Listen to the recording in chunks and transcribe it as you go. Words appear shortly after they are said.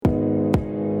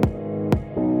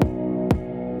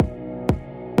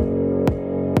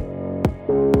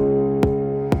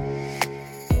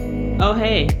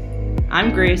hey,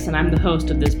 I'm Grace and I'm the host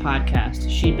of this podcast,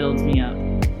 She Builds Me Up.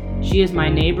 She is my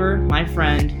neighbor, my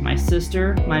friend, my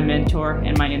sister, my mentor,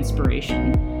 and my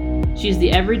inspiration. She's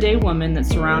the everyday woman that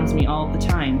surrounds me all the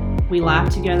time. We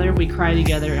laugh together, we cry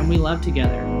together, and we love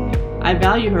together. I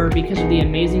value her because of the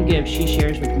amazing gifts she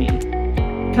shares with me.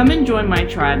 Come and join my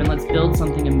tribe and let's build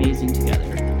something amazing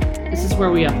together. This is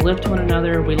where we uplift one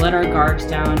another, we let our guards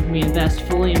down, we invest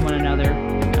fully in one another,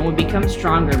 and we become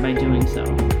stronger by doing so.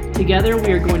 Together,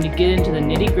 we are going to get into the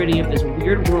nitty-gritty of this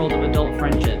weird world of adult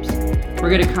friendships. We're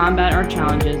going to combat our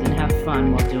challenges and have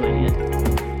fun while doing it.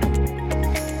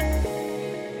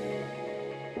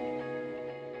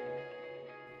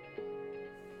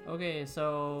 Okay,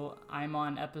 so I'm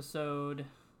on episode,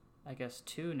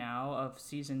 2 now of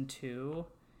season 2,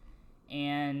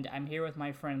 and I'm here with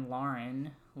my friend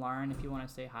Lauren. Lauren, if you want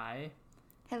to say hi.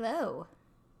 Hello.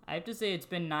 I have to say it's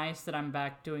been nice that I'm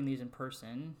back doing these in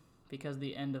person, because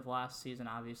the end of last season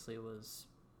obviously was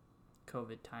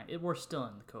COVID time. We're still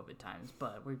in the COVID times,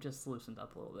 but we've just loosened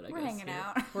up a little bit, I guess.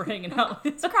 We're hanging out.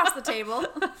 It's across the table.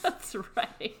 That's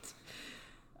right.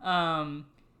 I'm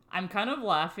kind of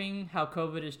laughing how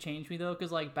COVID has changed me, though,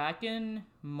 because, back in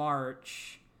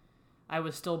March, I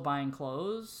was still buying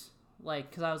clothes,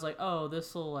 because I was like, oh,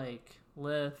 this will,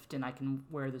 lift, and I can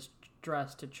wear this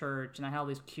dress to church, and I had all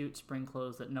these cute spring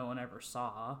clothes that no one ever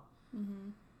saw. Mm-hmm.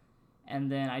 And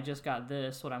then I just got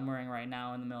this, what I'm wearing right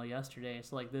now, in the mail yesterday.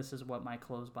 So, this is what my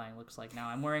clothes buying looks like now.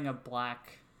 I'm wearing a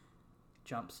black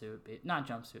jumpsuit. Not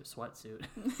jumpsuit, sweatsuit.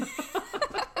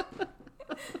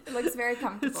 It looks very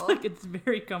comfortable. It's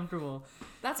very comfortable.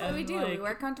 That's what we do. We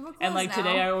wear comfortable clothes and, now.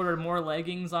 Today I ordered more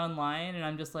leggings online. And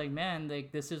I'm just like, man,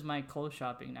 this is my clothes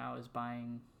shopping now, is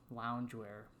buying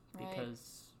loungewear.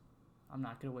 Because I'm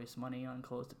not going to waste money on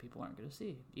clothes that people aren't going to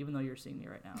see. Even though you're seeing me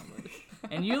right now.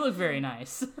 And you look very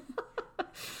nice.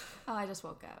 Oh, I just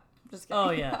woke up. Just kidding. Oh,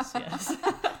 yes.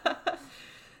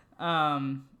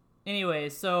 Anyway,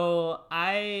 so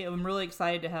I am really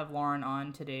excited to have Lauren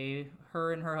on today.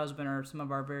 Her and her husband are some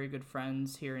of our very good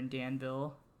friends here in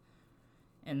Danville.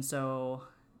 And so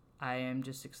I am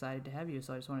just excited to have you.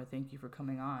 So I just want to thank you for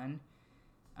coming on.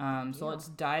 So let's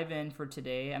dive in for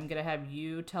today. I'm going to have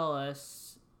you tell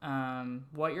us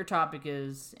what your topic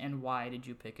is and why did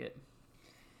you pick it?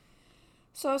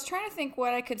 So I was trying to think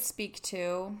what I could speak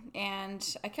to,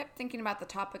 and I kept thinking about the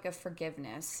topic of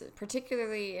forgiveness,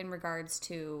 particularly in regards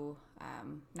to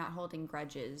not holding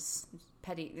grudges,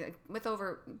 petty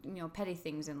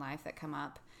things in life that come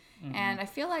up. Mm-hmm. And I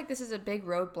feel like this is a big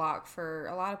roadblock for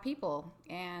a lot of people.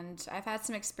 And I've had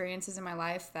some experiences in my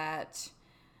life that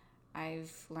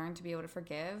I've learned to be able to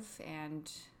forgive, and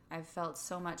I've felt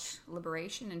so much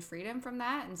liberation and freedom from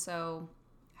that. And so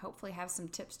hopefully have some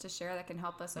tips to share that can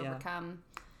help us overcome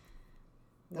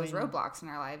those roadblocks in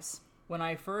our lives. When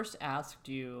I first asked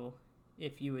you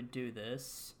if you would do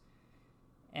this,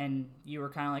 and you were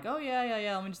kind of like, oh,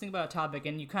 yeah, let me just think about a topic,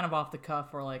 and you kind of off the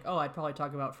cuff were like, oh, I'd probably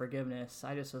talk about forgiveness.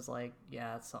 I just was like,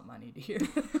 yeah, that's something I need to hear.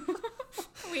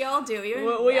 We all do.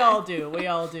 We all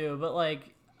do. But,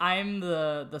 I'm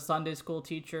the Sunday school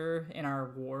teacher in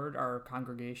our ward, our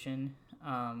congregation,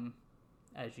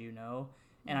 as you know.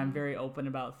 And I'm very open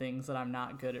about things that I'm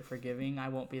not good at forgiving. I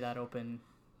won't be that open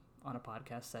on a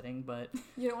podcast setting, but...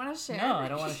 You don't want to share? No, I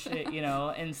don't want to share,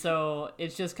 And so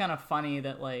it's just kind of funny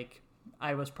that,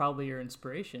 I was probably your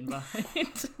inspiration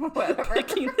behind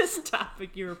picking this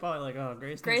topic. You were probably like, oh,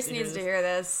 Grace needs to hear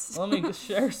this. Let me just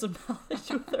share some knowledge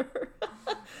with her.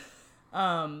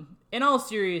 In all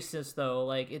seriousness,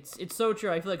 though, it's so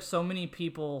true. I feel like so many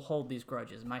people hold these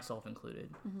grudges, myself included.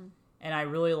 Mm-hmm. And I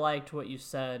really liked what you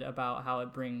said about how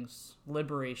it brings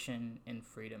liberation and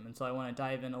freedom. And so I want to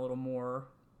dive in a little more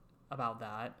about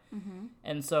that. Mm-hmm.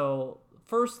 And so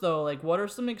first, though, what are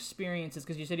some experiences,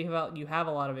 because you said you have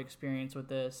a lot of experience with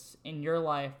this in your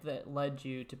life that led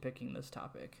you to picking this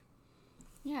topic?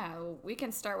 Yeah, we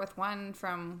can start with one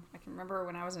from, I can remember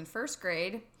when I was in first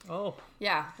grade. Oh.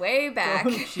 Yeah, way back.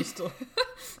 She's still...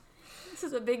 This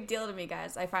is a big deal to me,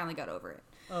 guys. I finally got over it.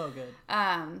 Oh, good.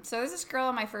 So there's this girl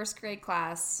in my first grade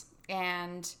class,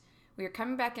 and we were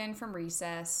coming back in from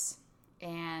recess,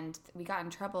 and we got in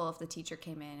trouble if the teacher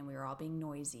came in and we were all being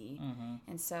noisy. Mm-hmm.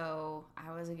 And so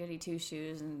I was a goody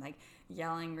two-shoes and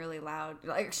yelling really loud,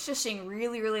 shushing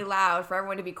really, really loud for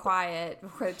everyone to be quiet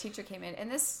before the teacher came in.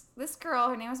 And this girl,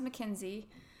 her name was Mackenzie,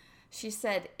 she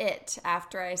said it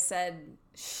after I said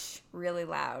shh really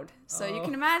loud. So you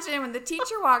can imagine when the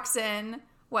teacher walks in,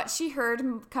 what she heard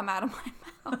come out of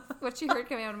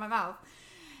my mouth.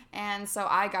 And so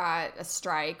I got a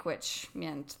strike, which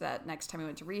meant that next time we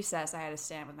went to recess, I had to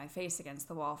stand with my face against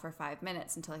the wall for 5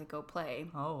 minutes until I could go play.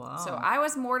 Oh, wow. So I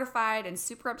was mortified and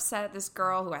super upset at this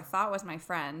girl who I thought was my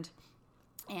friend.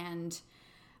 And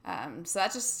so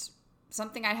that's just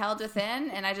something I held within.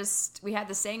 And we had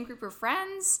the same group of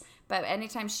friends, but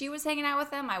anytime she was hanging out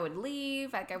with them, I would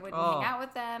leave. Like, I wouldn't hang out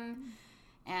with them.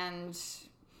 And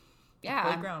yeah.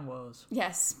 Playground woes.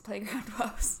 Yes, playground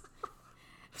woes.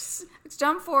 Let's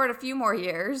jump forward a few more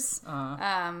years. When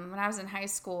I was in high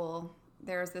school,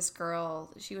 there was this girl.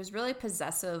 She was really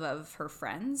possessive of her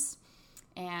friends,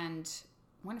 and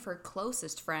one of her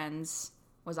closest friends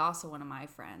was also one of my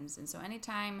friends. And so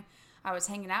anytime I was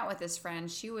hanging out with this friend,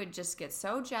 she would just get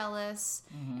so jealous.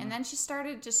 Mm-hmm. And then she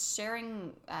started just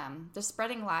sharing, just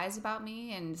spreading lies about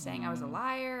me and saying I was a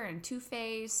liar and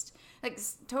two-faced, like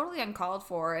totally uncalled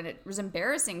for. And it was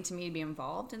embarrassing to me to be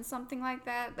involved in something like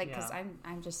that. Like, because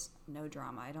I'm just no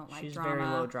drama. I don't like She's drama. She's very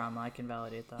low drama. I can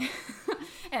validate that.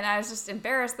 And I was just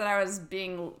embarrassed that I was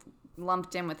being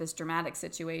lumped in with this dramatic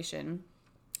situation.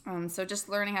 So just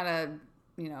learning how to,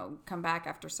 come back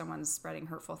after someone's spreading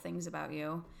hurtful things about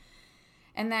you.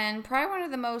 And then probably one of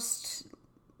the most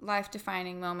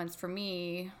life-defining moments for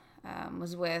me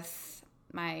was with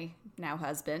my now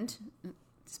husband.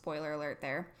 Spoiler alert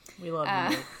there. We love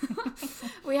you.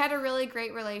 We had a really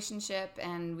great relationship,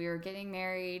 and we were getting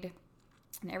married,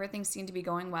 and everything seemed to be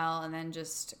going well. And then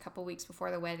just a couple weeks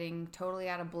before the wedding, totally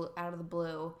out of the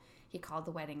blue, he called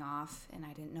the wedding off, and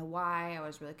I didn't know why. I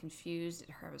was really confused.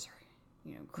 I was,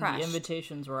 crushed. The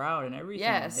invitations were out and everything.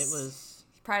 Yes. It was...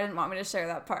 Probably didn't want me to share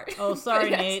that part. Oh,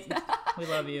 sorry, Nate. We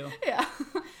love you. Yeah.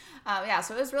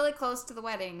 So it was really close to the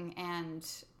wedding, and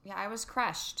I was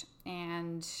crushed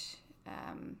and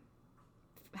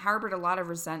harbored a lot of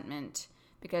resentment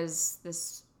because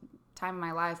this time in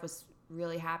my life was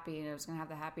really happy and I was going to have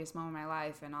the happiest moment of my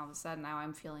life, and all of a sudden now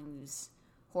I'm feeling these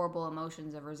horrible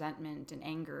emotions of resentment and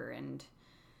anger, and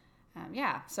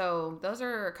so those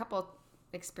are a couple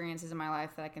experiences in my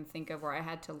life that I can think of where I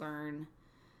had to learn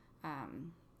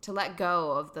to let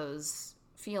go of those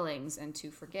feelings and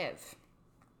to forgive.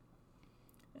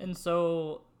 And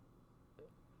so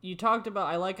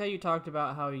I like how you talked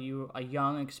about how a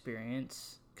young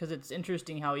experience, because it's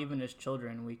interesting how even as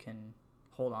children we can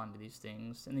hold on to these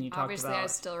things. And then you talked about... Obviously, I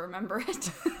still remember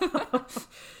it.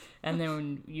 And then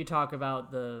when you talk about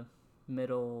the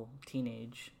middle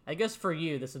teenage, I guess for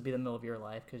you, this would be the middle of your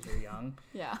life because you're young.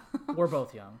 Yeah. We're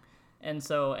both young. And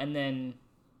so, and then...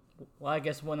 Well, I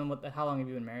guess how long have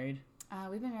you been married?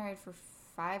 We've been married for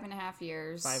 5.5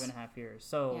 years. 5.5 years.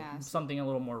 So something a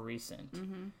little more recent.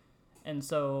 Mm-hmm. And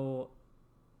so,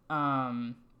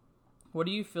 what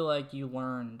do you feel like you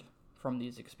learned from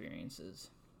these experiences?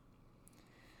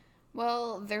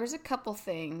 Well, there's a couple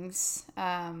things.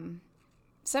 We're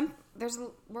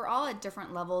all at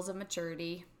different levels of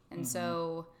maturity, and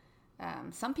so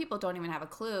some people don't even have a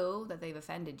clue that they've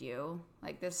offended you.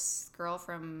 Like this girl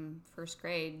from first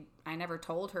grade, I never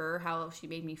told her how she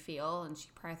made me feel, and she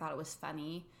probably thought it was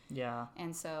funny. Yeah.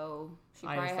 And so she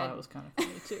probably thought it was kind of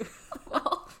funny too.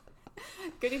 Well,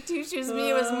 goody two shoes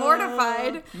me was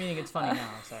mortified. Meaning it's funny now.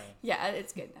 Sorry. Yeah,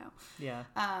 it's good now. Yeah.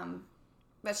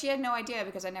 But she had no idea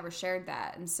because I never shared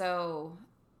that, and so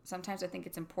sometimes I think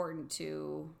it's important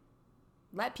to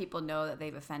let people know that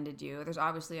they've offended you. There's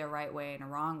obviously a right way and a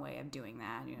wrong way of doing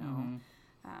that,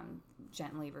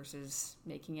 gently versus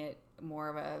making it more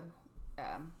of a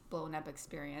blown up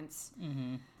experience.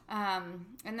 Mm-hmm.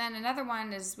 And then another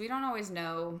one is we don't always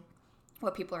know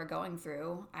what people are going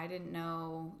through. I didn't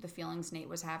know the feelings Nate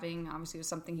was having. Obviously, it was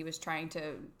something he was trying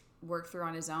to work through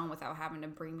on his own without having to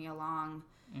bring me along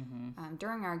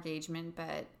during our engagement,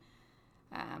 but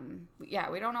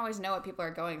we don't always know what people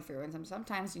are going through, and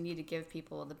sometimes you need to give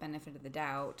people the benefit of the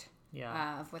doubt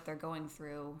of what they're going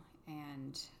through.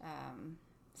 And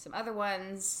some other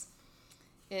ones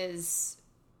is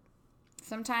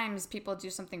sometimes people do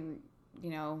something,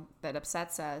 that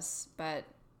upsets us, but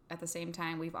at the same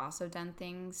time, we've also done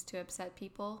things to upset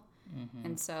people. Mm-hmm.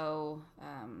 And so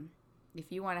if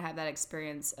you want to have that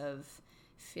experience of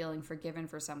feeling forgiven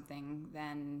for something,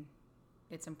 then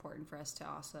it's important for us to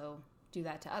also do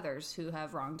that to others who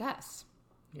have wronged us.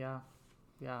 Yeah.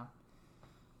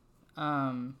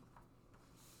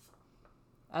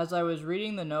 As I was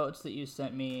reading the notes that you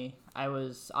sent me, I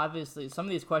was obviously, some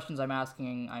of these questions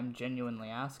I'm genuinely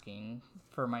asking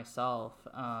for myself.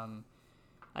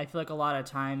 I feel like a lot of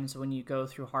times when you go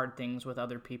through hard things with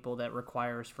other people that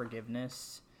requires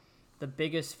forgiveness, the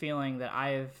biggest feeling that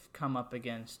I've come up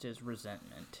against is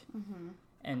resentment. Mm-hmm.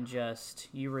 And just,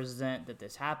 you resent that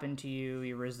this happened to you.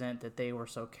 You resent that they were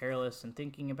so careless in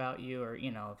thinking about you, or,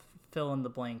 fill in the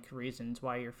blank reasons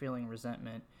why you're feeling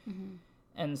resentment. Mm-hmm.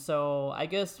 And so I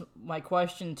guess my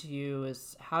question to you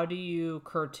is, how do you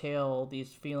curtail these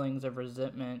feelings of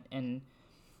resentment, and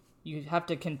you have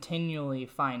to continually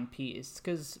find peace?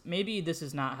 Because maybe this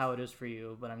is not how it is for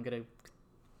you, but I'm going to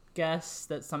guess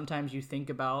that sometimes you think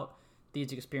about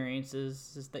these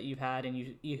experiences that you've had and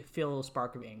you feel a little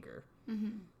spark of anger.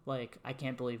 Mm-hmm. Like, I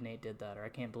can't believe Nate did that, or I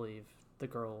can't believe the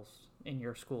girls in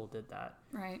your school did that.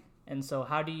 Right. And so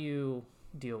how do you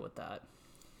deal with that?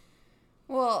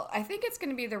 Well, I think it's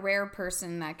going to be the rare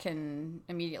person that can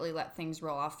immediately let things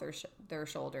roll off their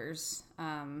shoulders.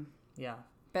 Yeah.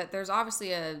 But there's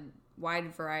obviously a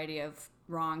wide variety of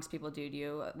wrongs people do to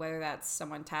you, whether that's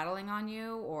someone tattling on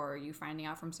you or you finding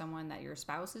out from someone that your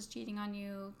spouse is cheating on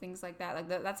you, things like that.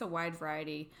 Like that's a wide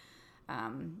variety,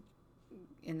 and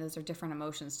those are different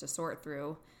emotions to sort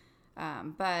through.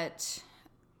 But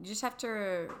you just have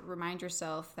to remind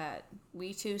yourself that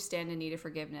we too stand in need of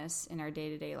forgiveness in our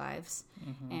day-to-day lives.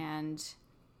 Mm-hmm. And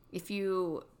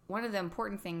one of the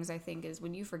important things I think is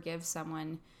when you forgive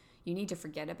someone, you need to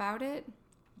forget about it.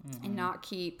 Mm-hmm. And not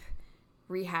keep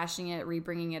rehashing it,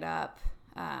 rebringing it up.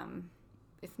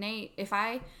 If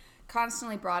I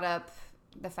constantly brought up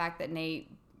the fact that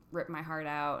Nate ripped my heart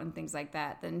out and things like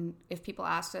that, then if people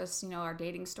asked us, our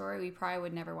dating story, we probably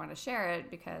would never want to share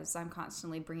it because I'm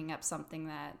constantly bringing up something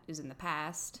that is in the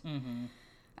past. Mm-hmm.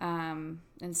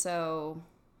 And so,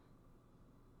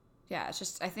 yeah, it's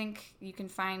just, I think you can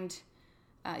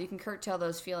you can curtail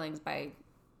those feelings by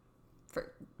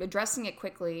addressing it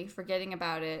quickly, forgetting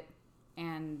about it,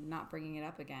 and not bringing it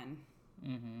up again.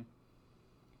 Mm-hmm.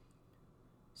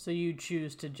 So you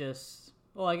choose to just...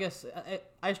 Well, I guess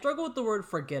I struggle with the word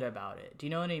forget about it. Do you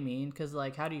know what I mean? Because,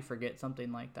 how do you forget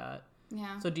something like that?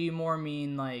 Yeah. So do you more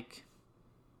mean,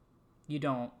 you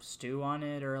don't stew on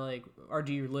it, or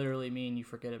do you literally mean you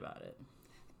forget about it?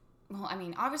 Well, I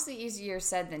mean, obviously easier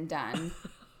said than done.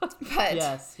 But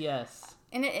Yes.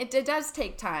 And it does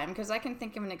take time, because I can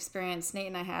think of an experience Nate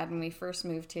and I had when we first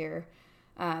moved here.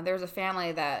 There was a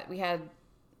family that we had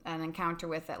an encounter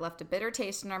with that left a bitter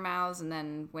taste in our mouths, and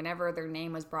then whenever their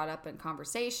name was brought up in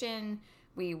conversation,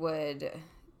 we would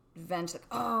vent,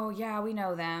 oh, yeah, we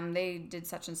know them. They did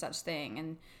such and such thing.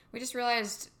 And we just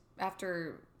realized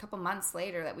after a couple months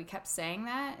later that we kept saying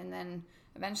that, and then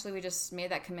eventually we just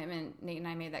made that commitment. Nate and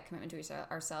I made that commitment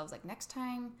to ourselves, next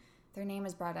time their name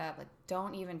is brought up,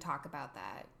 don't even talk about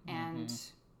that. Mm-hmm. And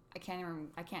I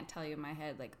can't tell you in my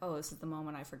head, oh, this is the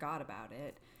moment I forgot about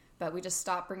it. But we just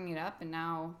stopped bringing it up, and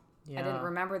now I didn't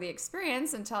remember the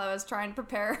experience until I was trying to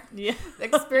prepare the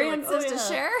experiences to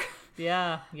share.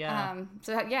 Yeah.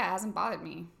 So it hasn't bothered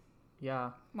me. Yeah.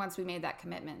 Once we made that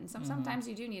commitment. And sometimes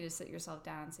you do need to sit yourself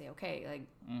down and say, okay,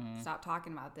 stop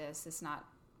talking about this. It's not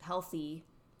healthy.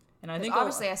 And I think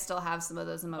obviously I still have some of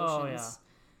those emotions. Oh, yeah.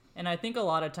 And I think a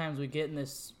lot of times we get in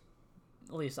this,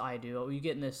 at least I do, you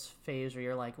get in this phase where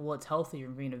you're like, well, it's healthy for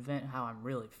me to vent how I'm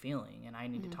really feeling, and I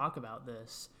need to talk about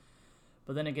this.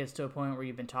 But then it gets to a point where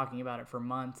you've been talking about it for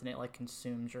months, and it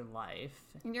consumes your life.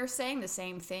 And you're saying the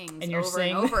same things and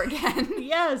over again.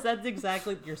 Yes, that's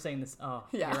exactly, you're saying this. Oh,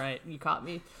 yeah. You're right. You caught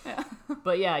me. Yeah.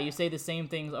 But yeah, you say the same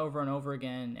things over and over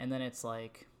again, and then it's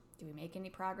like, do we make any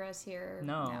progress here?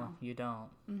 No. You don't.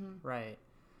 Mm-hmm. Right.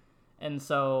 And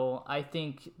so I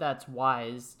think that's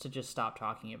wise to just stop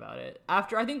talking about it. I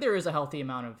think there is a healthy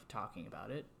amount of talking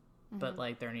about it, but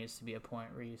there needs to be a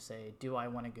point where you say, do I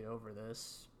want to get over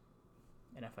this?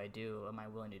 And if I do, am I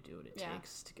willing to do what it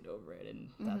takes to get over it? And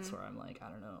that's where I'm I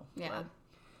don't know. Yeah.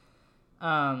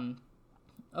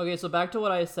 But, okay, so back to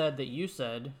what I said that you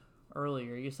said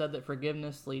earlier. You said that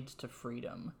forgiveness leads to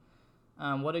freedom.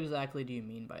 What exactly do you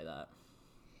mean by that?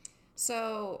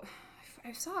 So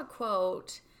I saw a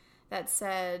quote that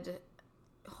said,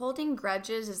 holding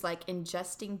grudges is like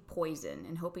ingesting poison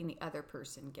and hoping the other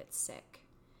person gets sick.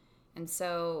 And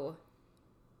so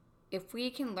if we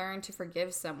can learn to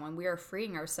forgive someone, we are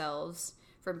freeing ourselves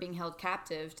from being held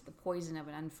captive to the poison of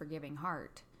an unforgiving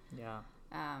heart. Yeah.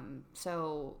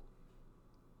 So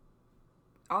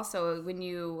also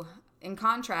in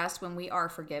contrast, when we are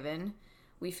forgiven,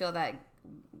 we feel that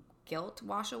guilt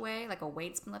wash away, like a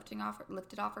weight's been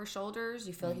lifted off our shoulders.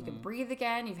 You feel like you can breathe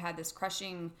again. You've had this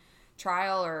crushing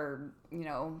trial or,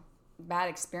 bad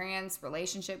experience,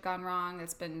 relationship gone wrong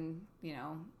that's been,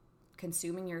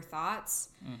 consuming your thoughts.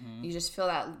 Mm-hmm. You just feel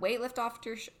that weight lift off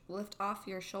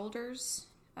your shoulders.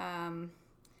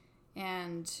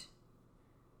 And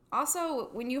also,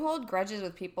 when you hold grudges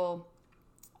with people,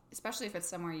 especially if it's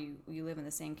somewhere you live in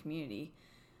the same community,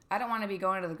 I don't want to be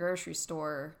going to the grocery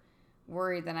store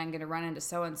worried that I'm going to run into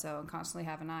so-and-so and constantly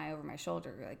have an eye over my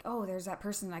shoulder. Like, oh, there's that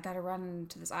person. I got to run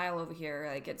into this aisle over here.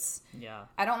 Like,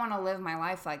 I don't want to live my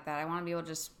life like that. I want to be able to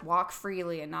just walk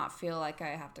freely and not feel like I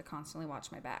have to constantly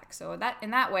watch my back. So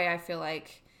in that way, I feel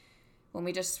like when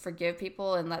we just forgive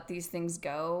people and let these things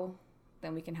go,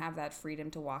 then we can have that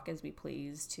freedom to walk as we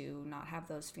please, to not have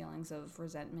those feelings of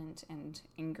resentment and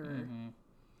anger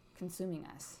consuming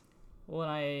us. Well,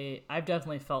 I've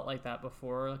definitely felt like that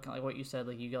before, like what you said,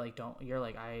 like you're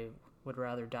like, I would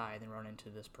rather die than run into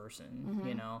this person,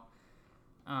 you know?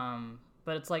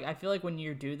 But it's like, I feel like when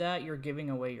you do that, you're giving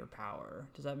away your power.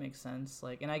 Does that make sense?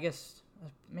 Like, and I guess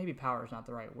maybe power is not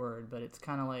the right word, but it's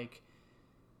kind of like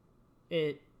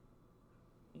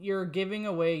you're giving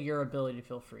away your ability to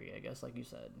feel free, I guess, like you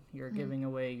said. You're giving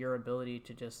away your ability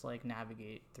to just, like,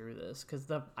 navigate through this. Because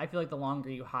I feel like the longer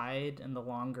you hide and the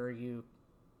longer you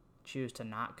choose to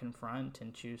not confront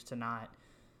and choose to not,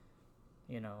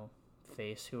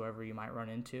 face whoever you might run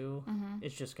into,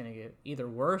 it's just going to get either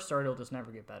worse or it'll just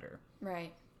never get better.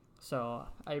 Right. So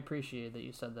I appreciate that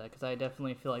you said that, because I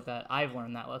definitely feel like that I've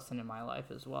learned that lesson in my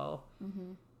life as well.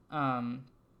 And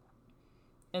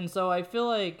so I feel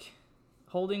like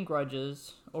holding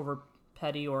grudges over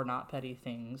petty or not petty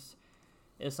things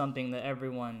is something that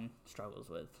everyone struggles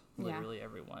with, literally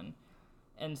everyone.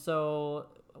 And so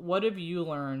what have you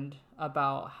learned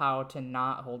about how to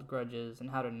not hold grudges and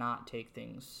how to not take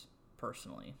things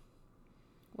personally?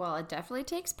 Well, it definitely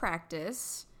takes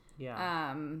practice.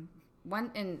 Yeah. And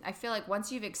I feel like once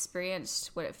you've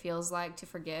experienced what it feels like to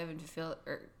forgive and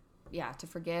to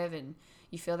forgive and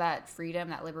you feel that freedom,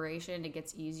 that liberation, it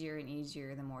gets easier and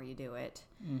easier the more you do it.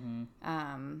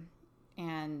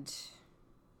 And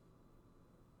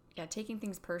taking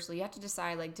things personally, you have to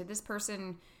decide, like, did this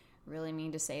person really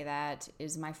mean to say that?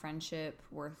 Is my friendship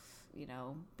worth,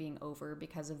 being over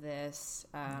because of this?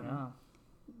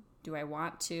 Do I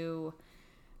want to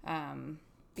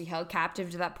be held captive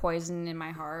to that poison in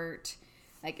my heart?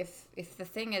 Like, if the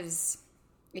thing is,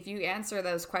 if you answer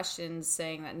those questions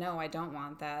saying that, no, I don't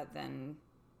want that, then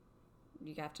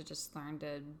you have to just learn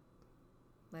to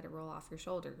let it roll off your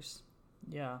shoulders.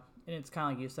 Yeah. And it's kind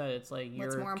of like you said, it's like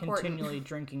you're continually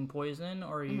drinking poison,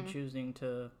 or are you choosing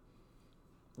to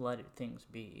let things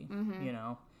be,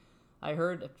 I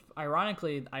heard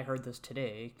this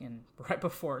today, and but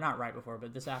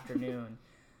this afternoon,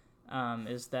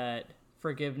 is that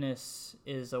forgiveness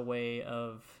is a way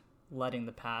of letting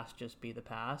the past just be the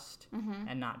past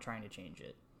and not trying to change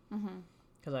it.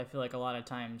 Because I feel like a lot of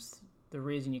times the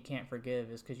reason you can't forgive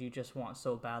is because you just want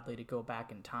so badly to go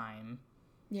back in time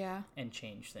and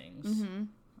change things.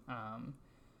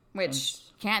 Which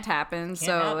can't happen,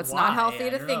 so it's not healthy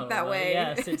to think that way.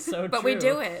 Yes, it's so but true. We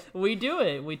do it. We do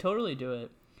it. We totally do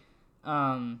it.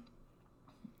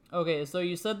 Okay, so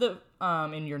you said that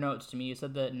in your notes to me, you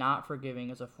said that not forgiving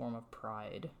is a form of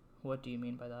pride. What do you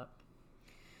mean by that?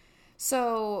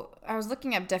 So I was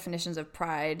looking up definitions of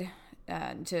pride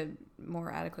to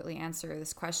more adequately answer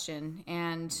this question.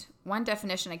 And one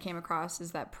definition I came across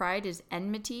is that pride is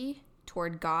enmity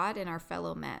toward God and our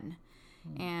fellow men.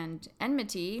 And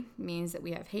enmity means that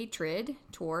we have hatred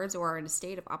towards or are in a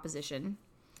state of opposition.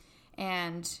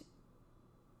 And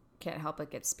can't help but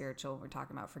get spiritual when we're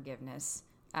talking about forgiveness.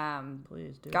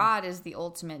 Please do. God is the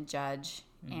ultimate judge.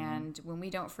 And when we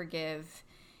don't forgive,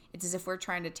 it's as if we're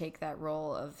trying to take that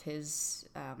role of his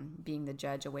being the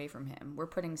judge away from him. We're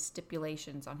putting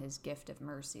stipulations on his gift of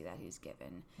mercy that he's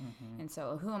given. And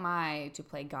so who am I to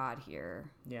play God here?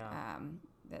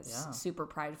 That's super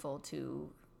prideful to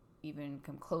even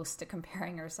come close to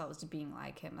comparing ourselves to being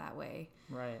like him that way.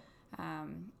 Right.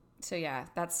 So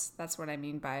that's what I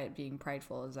mean by it being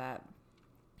prideful, is that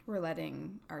we're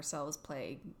letting ourselves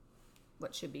play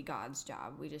what should be God's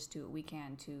job. We just do what we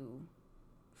can to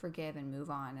forgive and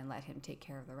move on and let him take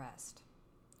care of the rest.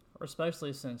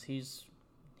 Especially since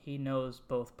he knows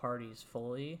both parties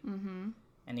fully,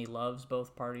 and he loves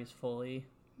both parties fully.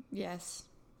 Yes.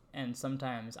 And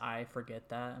sometimes I forget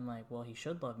that. I'm like, well, he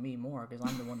should love me more because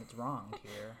I'm the one that's wronged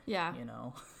here. Yeah.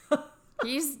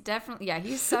 He's definitely,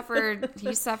 he's suffered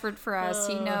for us.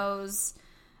 He knows.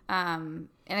 And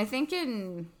I think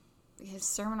in his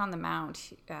Sermon on the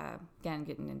Mount, again,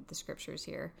 getting into the scriptures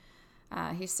here,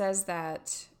 he says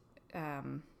that, let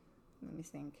me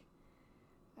think,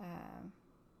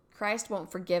 Christ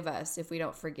won't forgive us if we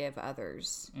don't forgive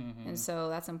others. And so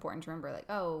that's important to remember, like,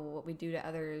 what we do to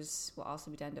others will also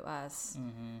be done to us.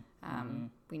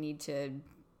 We need to,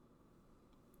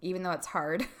 even though it's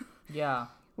hard,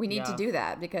 we need to do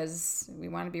that because we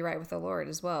want to be right with the Lord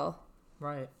as well.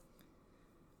 Right.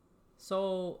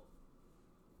 So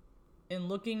in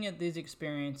looking at these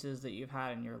experiences that you've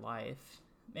had in your life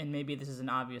and maybe this is an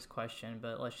obvious question,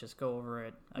 but let's just go over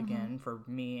it again for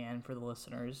me and for the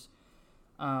listeners.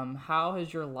 How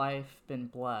has your life been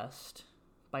blessed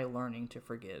by learning to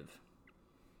forgive?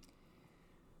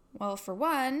 Well, for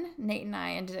one, Nate and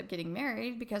I ended up getting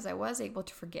married because I was able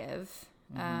to forgive.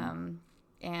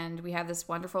 And we have this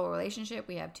wonderful relationship.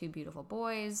 We have 2 beautiful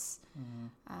boys.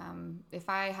 If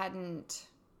I hadn't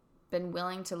been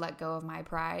willing to let go of my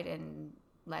pride and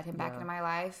let him back into my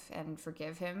life and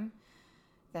forgive him,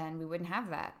 then we wouldn't have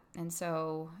that. And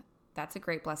so that's a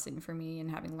great blessing for me in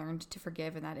having learned to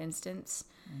forgive in that instance.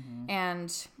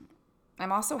 And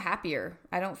I'm also happier.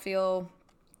 I don't feel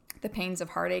the pains of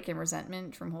heartache and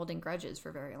resentment from holding grudges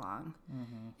for very long.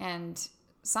 And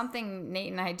something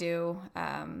Nate and I do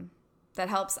that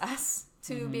helps us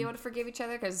to be able to forgive each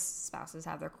other, because spouses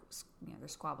have their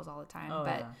squabbles all the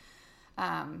time.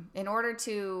 In order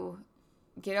to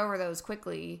get over those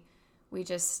quickly, we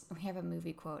have a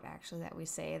movie quote actually that we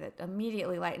say that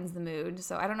immediately lightens the mood.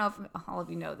 So I don't know if all of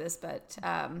you know this, but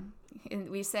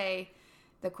we say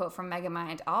the quote from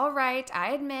Megamind: "All right,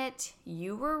 I admit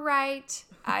you were right.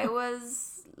 I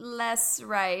was less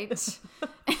right."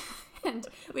 And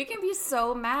we can be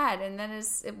so mad, and then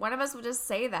if one of us will just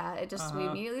say that, we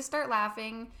immediately start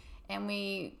laughing, and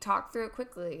we talk through it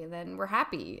quickly, and then we're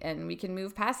happy, and we can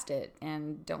move past it,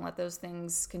 and don't let those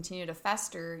things continue to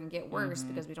fester and get worse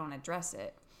because we don't address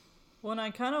it. Well, and I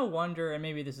kind of wonder, and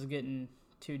maybe this is getting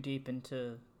too deep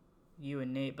into you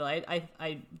and Nate, but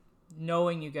I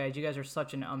knowing you guys are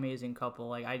such an amazing couple.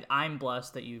 Like I'm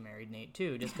blessed that you married Nate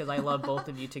too, just because I love both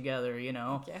of you together, you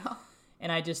know. Yeah.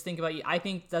 And I just think about you. I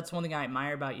think that's one thing I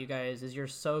admire about you guys is you're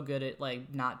so good at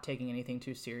like not taking anything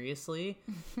too seriously.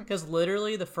 Because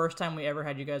literally the first time we ever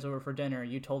had you guys over for dinner,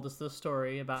 you told us this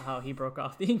story about how he broke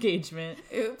off the engagement.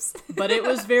 Oops. But it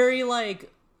was very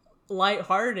like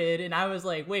lighthearted, and I was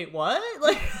like, wait, what?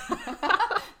 Like,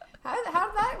 how did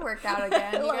that work out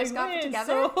again? You guys got it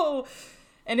together?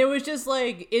 And it was just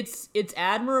like it's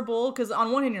admirable, because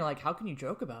on one hand you're like, how can you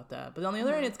joke about that? But on the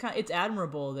other hand, it's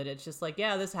admirable that it's just like,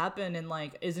 yeah, this happened, and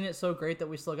like, isn't it so great that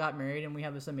we still got married and we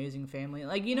have this amazing family?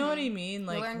 Like, you know what I mean?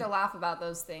 Like, you learn to laugh about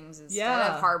those things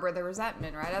instead of harbor the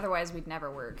resentment, right? Otherwise, we'd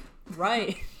never work.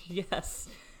 Right. Yes.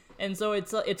 And so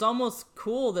it's almost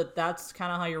cool that that's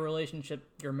kind of how your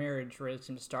marriage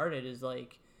relationship started. Is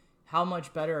like, how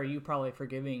much better are you probably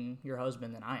forgiving your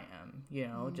husband than I am, you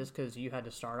know, just because you had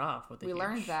to start off with We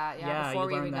learned that, before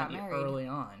we even got married. Early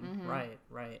on.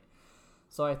 Right.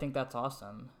 So I think that's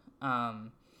awesome.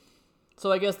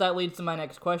 So I guess that leads to my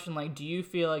next question. Like, do you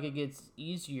feel like it gets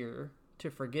easier to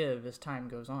forgive as time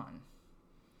goes on?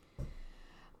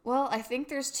 Well, I think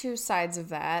there's 2 sides of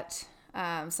that.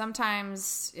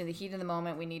 Sometimes in the heat of the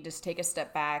moment, we need to take a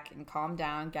step back and calm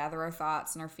down, gather our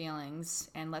thoughts and our feelings,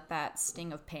 and let that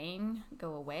sting of pain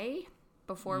go away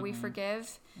before we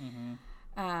forgive.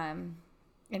 And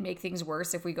make things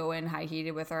worse if we go in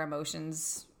high-heated with our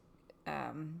emotions.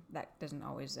 That doesn't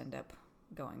always end up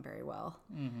going very well.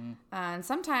 And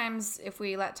sometimes if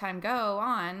we let time go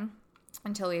on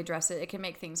until we address it, it can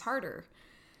make things harder.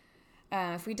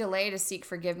 If we delay to seek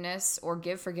forgiveness or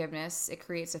give forgiveness, it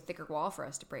creates a thicker wall for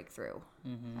us to break through.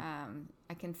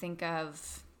 I can think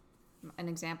of an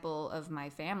example of my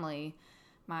family.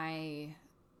 My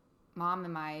mom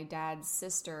and my dad's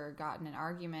sister got in an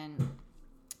argument,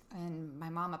 and my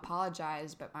mom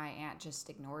apologized, but my aunt just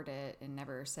ignored it and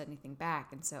never said anything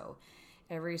back. And so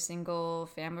every single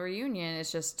family reunion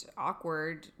is just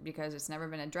awkward because it's never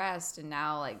been addressed, and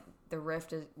now like the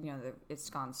rift is, it's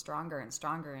gone stronger and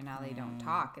stronger, and now they don't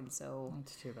talk. And so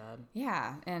it's too bad.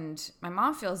 Yeah. And my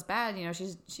mom feels bad.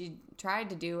 She tried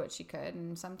to do what she could,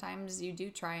 and sometimes you do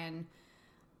try and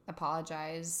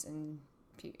apologize, and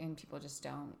people just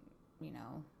don't,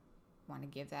 want to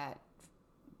give that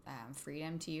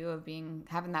freedom to you of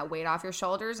having that weight off your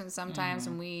shoulders. And sometimes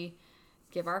when we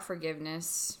give our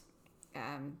forgiveness,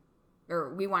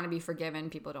 or we want to be forgiven,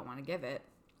 people don't want to give it.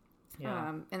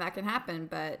 Yeah. And that can happen,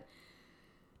 but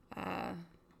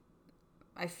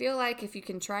I feel like if you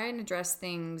can try and address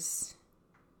things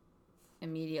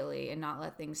immediately and not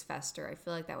let things fester, I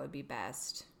feel like that would be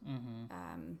best.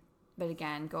 But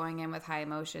again, going in with high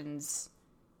emotions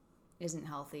isn't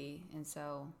healthy, and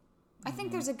so I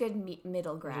think there's a good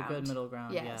middle ground. There's a good middle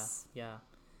ground. Yes. Yeah.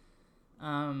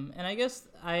 And I guess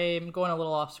I'm going a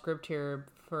little off script here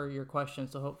for your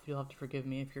question, so hope you'll have to forgive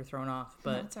me if you're thrown off.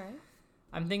 But that's all right.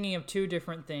 I'm thinking of 2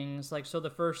 different things. Like, so the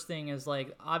first thing is,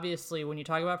 like, obviously when you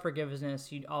talk about forgiveness,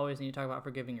 you always need to talk about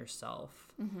forgiving yourself.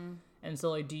 And so,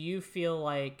 like, do you feel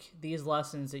like these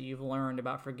lessons that you've learned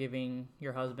about forgiving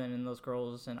your husband and those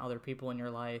girls and other people in your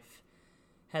life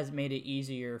has made it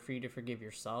easier for you to forgive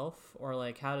yourself? Or,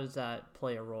 like, how does that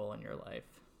play a role in your life?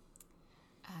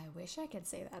 I wish I could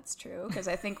say that's true, because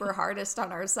I think we're hardest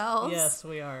on ourselves. Yes,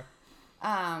 we are.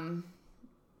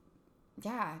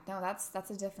 Yeah, no,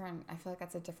 that's a different, I feel like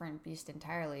that's a different beast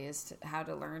entirely, is how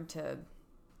to learn to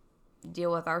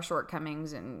deal with our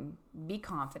shortcomings and be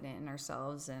confident in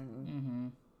ourselves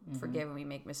and forgive when we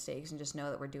make mistakes and just know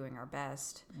that we're doing our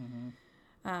best.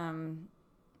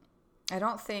 I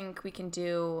don't think we can't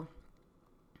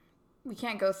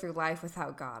go through life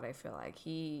without God. I feel like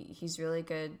he's really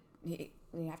good.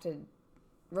 We have to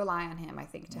rely on him, I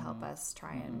think, to help us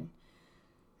try and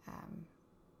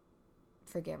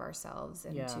forgive ourselves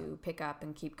and to pick up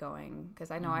and keep going.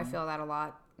 Because I know I feel that a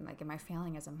lot. Like, am I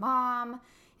failing as a mom?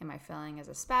 Am I failing as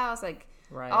a spouse? Like,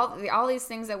 all these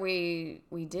things that we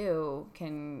do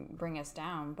can bring us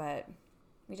down, but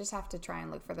we just have to try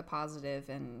and look for the positive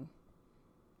and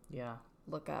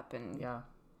look up and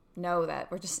know that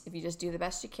if you just do the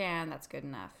best you can, that's good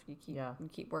enough. You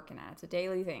keep working at it. It's a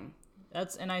daily thing.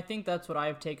 And I think that's what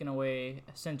I've taken away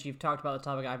since you've talked about the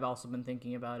topic. I've also been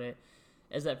thinking about it,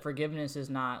 is that forgiveness is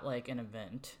not like an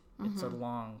event. It's a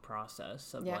long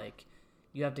process of like,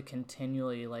 you have to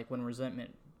continually, like, when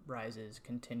resentment rises,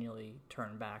 continually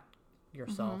turn back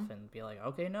yourself and be like,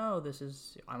 okay, no,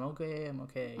 I'm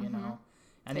okay, you know.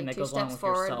 I think that goes along with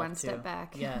forward, yourself, one too. step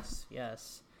back.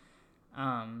 Yes.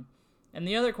 And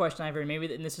the other question I've heard,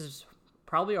 and this is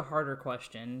probably a harder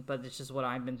question, but it's just what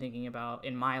I've been thinking about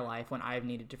in my life when I've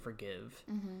needed to forgive,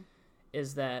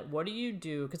 is that what do you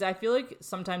do? Because I feel like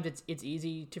sometimes it's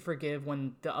easy to forgive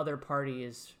when the other party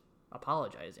is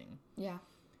apologizing. Yeah.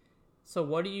 So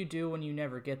what do you do when you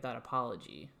never get that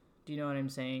apology? Do you know what I'm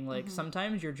saying? Like,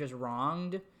 sometimes you're just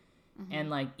wronged, and,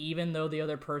 like, even though the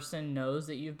other person knows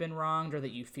that you've been wronged, or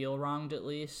that you feel wronged at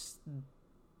least,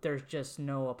 there's just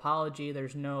no apology.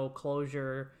 There's no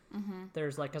closure.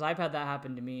 There's, like, because I've had that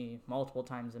happen to me multiple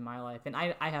times in my life, and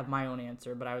I have my own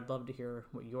answer, but I would love to hear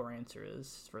what your answer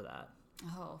is for that.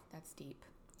 Oh, that's deep.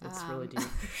 It's really deep.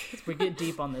 We get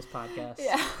deep on this podcast.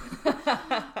 Yeah.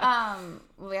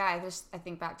 Well, yeah, I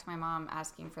think back to my mom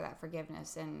asking for that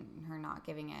forgiveness and her not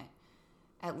giving it.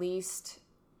 At least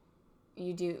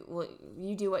you do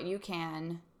what you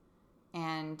can,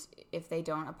 and if they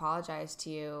don't apologize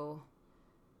to you,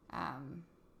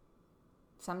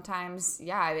 sometimes,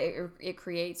 it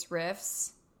creates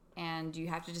rifts, and you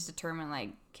have to just determine,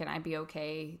 like, can I be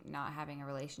okay not having a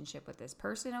relationship with this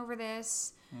person over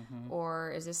this?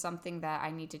 Or is this something that I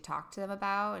need to talk to them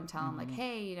about and tell them, like,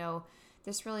 hey, you know,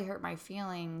 this really hurt my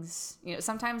feelings. You know,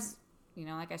 sometimes, you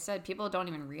know, like I said, people don't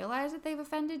even realize that they've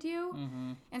offended you.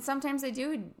 And sometimes they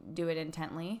do it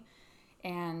intently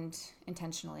and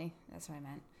intentionally. That's what I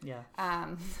meant.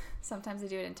 Yeah. Sometimes they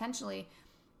do it intentionally,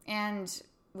 and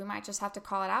we might just have to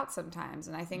call it out sometimes.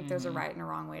 And I think there's a right and a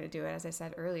wrong way to do it. As I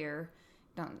said earlier,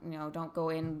 don't go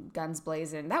in guns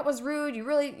blazing. That was rude. You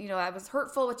really, that was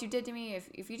hurtful what you did to me.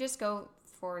 If you just go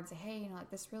forward and say, hey, like,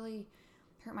 this really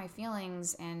hurt my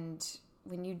feelings, and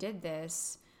when you did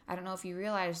this, I don't know if you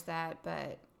realized that,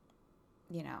 but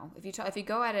if you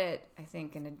go at it, I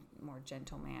think, in a more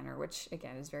gentle manner, which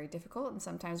again is very difficult, and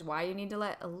sometimes why you need to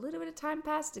let a little bit of time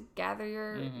pass to gather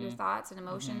your thoughts and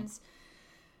emotions.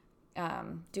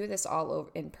 Do this all over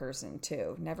in person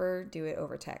too. Never do it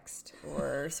over text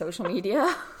or social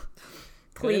media.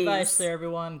 Please. Good advice there,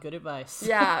 everyone. Good advice.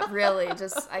 Yeah, really.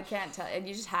 I can't tell. And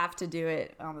you just have to do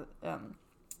it.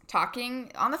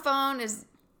 Talking on the phone is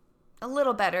a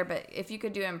little better, but if you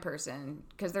could do it in person,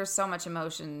 because there's so much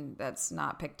emotion that's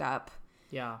not picked up.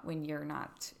 Yeah. When you're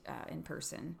not in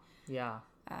person. Yeah.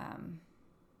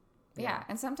 Yeah.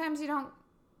 And sometimes you don't.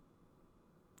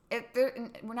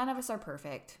 None of us are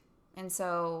perfect. And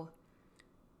so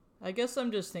I guess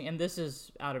I'm just thinking, and this is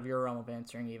out of your realm of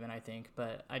answering even, I think,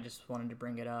 but I just wanted to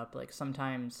bring it up. Like,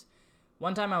 sometimes,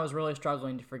 one time I was really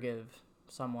struggling to forgive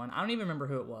someone. I don't even remember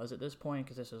who it was at this point,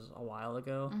 because this was a while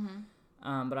ago.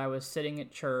 But I was sitting at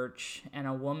church, and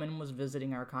a woman was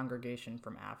visiting our congregation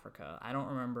from Africa. I don't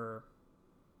remember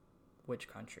which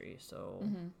country, so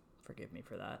forgive me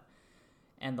for that.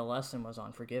 And the lesson was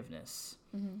on forgiveness.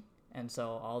 And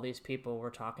so all these people were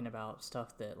talking about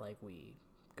stuff that, like, we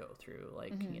go through,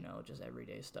 like, just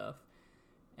everyday stuff.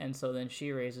 And so then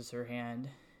she raises her hand,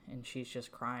 and she's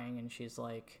just crying, and she's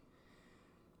like,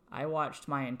 I watched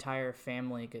my entire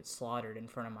family get slaughtered in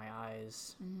front of my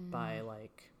eyes by,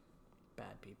 like,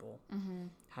 bad people.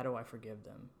 How do I forgive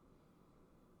them?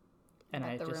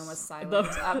 And the room was silent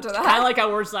after that. Kind of like how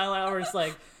we're silent. I was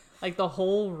like the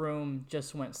whole room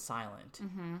just went silent.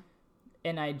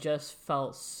 And I just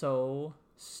felt so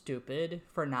stupid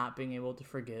for not being able to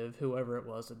forgive whoever it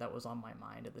was that was on my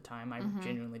mind at the time. I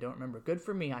genuinely don't remember. Good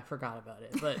for me, I forgot about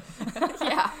it. But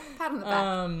yeah, pat on the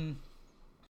back.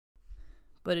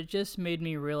 But it just made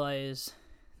me realize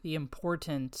the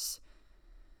importance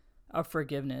of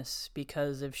forgiveness,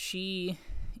 because if she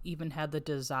even had the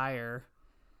desire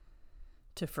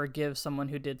to forgive someone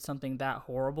who did something that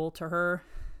horrible to her,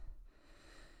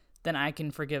 then I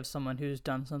can forgive someone who's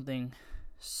done something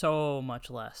so much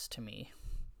less to me.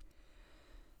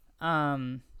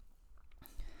 And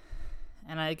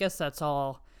I guess that's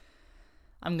all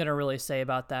I'm going to really say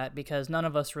about that, because none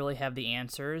of us really have the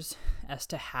answers as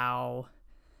to how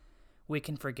we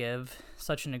can forgive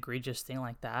such an egregious thing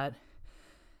like that.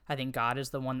 I think God is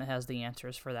the one that has the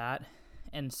answers for that,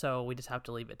 and so we just have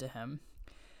to leave it to him.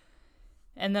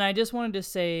 And then I just wanted to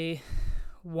say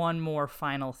one more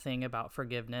final thing about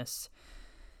forgiveness,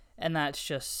 and that's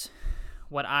just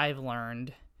what I've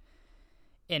learned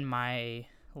in my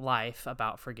life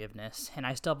about forgiveness. And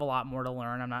I still have a lot more to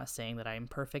learn. I'm not saying that I'm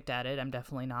perfect at it. I'm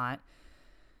definitely not.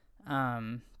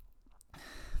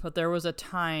 But there was a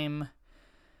time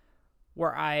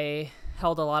where I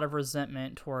held a lot of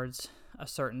resentment towards a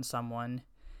certain someone,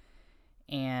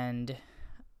 and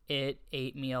it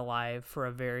ate me alive for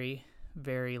a very,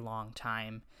 very long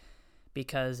time,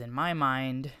 because in my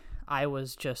mind, I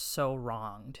was just so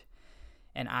wronged.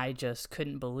 And I just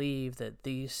couldn't believe that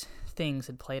these things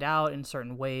had played out in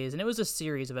certain ways. And it was a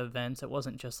series of events. It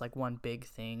wasn't just like one big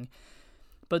thing.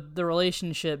 But the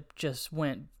relationship just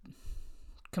went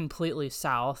completely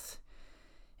south.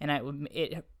 And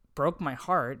it broke my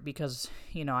heart because,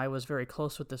 I was very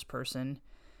close with this person.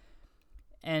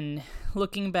 And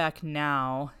looking back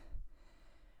now,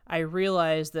 I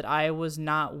realized that I was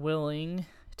not willing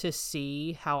to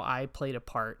see how I played a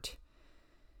part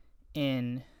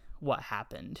in what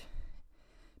happened,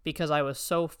 because I was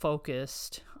so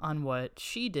focused on what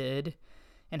she did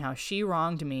and how she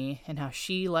wronged me and how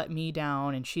she let me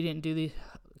down, and she didn't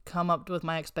come up with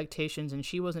my expectations, and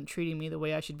she wasn't treating me the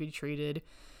way I should be treated.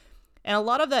 And a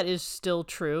lot of that is still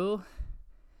true,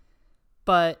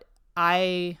 but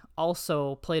I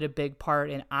also played a big part,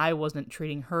 and I wasn't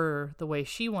treating her the way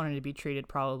she wanted to be treated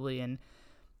probably, and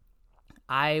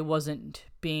I wasn't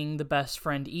being the best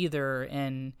friend either.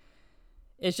 And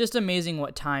it's just amazing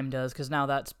what time does, because now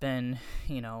that's been,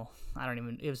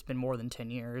 it's been more than 10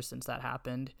 years since that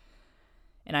happened.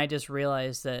 And I just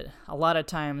realized that a lot of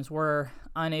times we're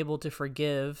unable to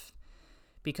forgive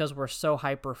because we're so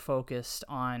hyper-focused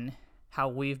on how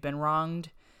we've been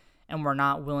wronged, and we're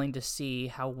not willing to see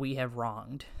how we have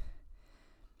wronged.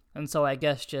 And so I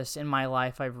guess just in my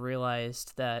life, I've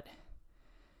realized that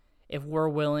if we're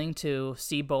willing to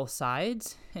see both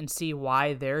sides and see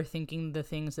why they're thinking the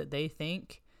things that they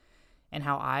think and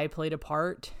how I played a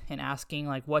part, and asking,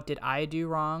 what did I do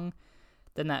wrong,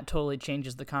 then that totally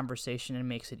changes the conversation and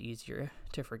makes it easier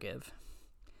to forgive.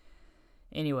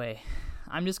 Anyway,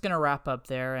 I'm just going to wrap up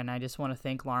there, and I just want to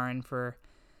thank Lauren for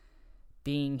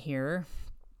being here.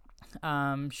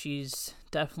 She's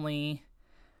definitely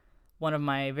one of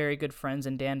my very good friends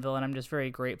in Danville, and I'm just very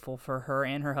grateful for her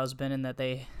and her husband, and that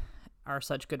they are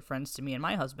such good friends to me and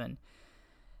my husband.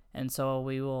 And so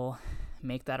we will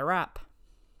make that a wrap.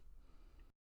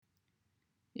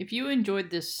 If you enjoyed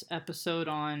this episode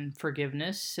on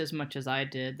forgiveness as much as I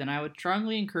did, then I would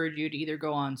strongly encourage you to either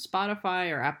go on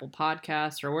Spotify or Apple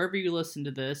Podcasts or wherever you listen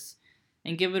to this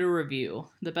and give it a review.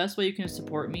 The best way you can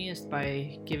support me is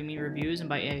by giving me reviews and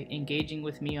by engaging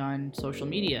with me on social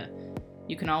media.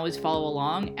 You can always follow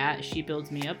along at She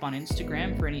Builds Me Up on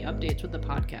Instagram for any updates with the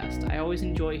podcast. I always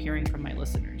enjoy hearing from my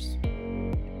listeners.